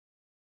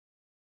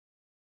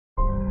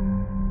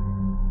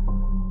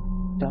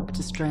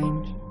Doctor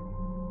Strange.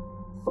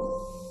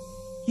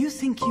 You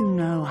think you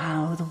know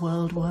how the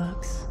world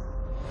works?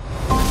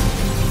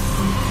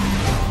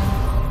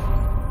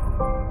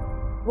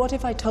 What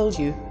if I told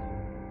you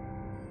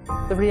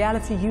the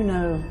reality you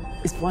know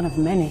is one of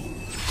many?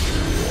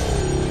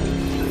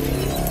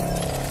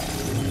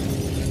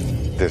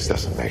 This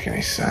doesn't make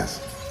any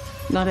sense.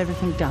 Not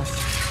everything does.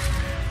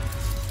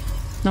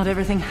 Not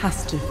everything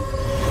has to.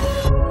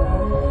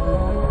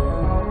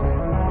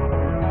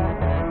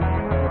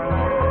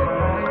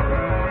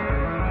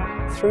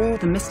 Through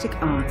the mystic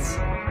arts,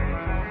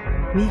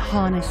 we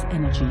harness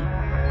energy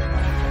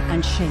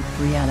and shape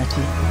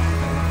reality.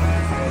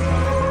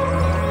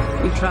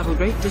 We travel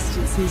great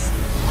distances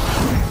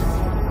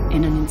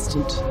in an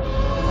instant.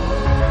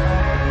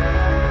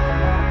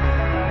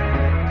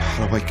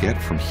 How do I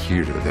get from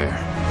here to there?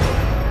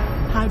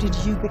 How did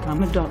you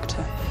become a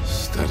doctor?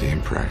 Study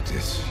and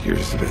practice,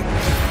 years of it.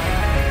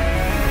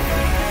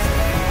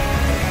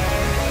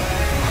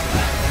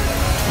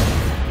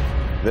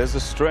 There's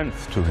a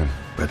strength to him.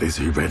 But is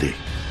he ready?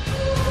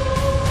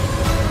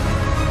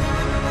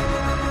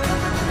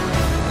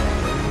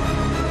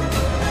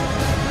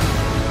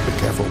 Be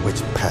careful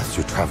which paths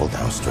you travel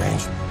down,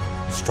 Strange.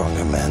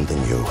 Stronger men than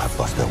you have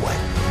lost their way.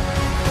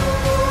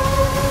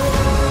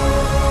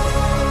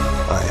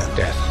 I am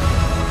death.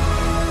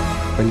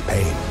 In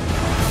pain.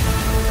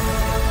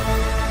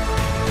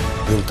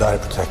 You'll die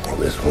protecting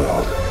this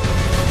world.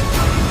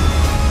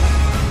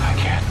 I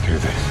can't do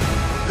this.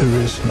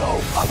 There is no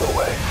other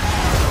way.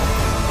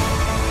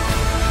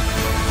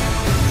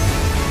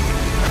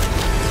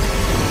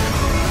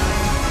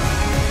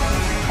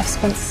 I've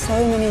spent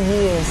so many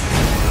years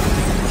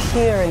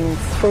peering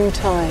through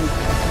time,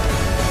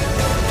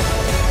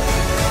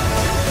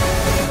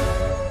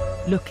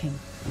 looking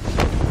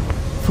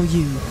for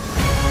you.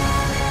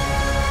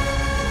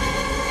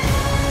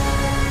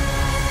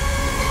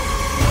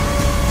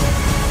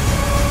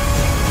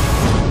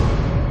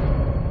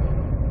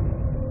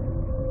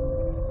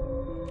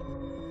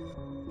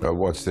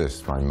 What's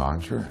this, my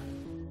mantra?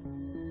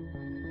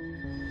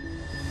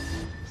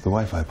 It's the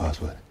Wi-Fi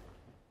password.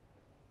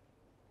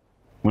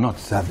 We're not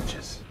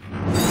savages.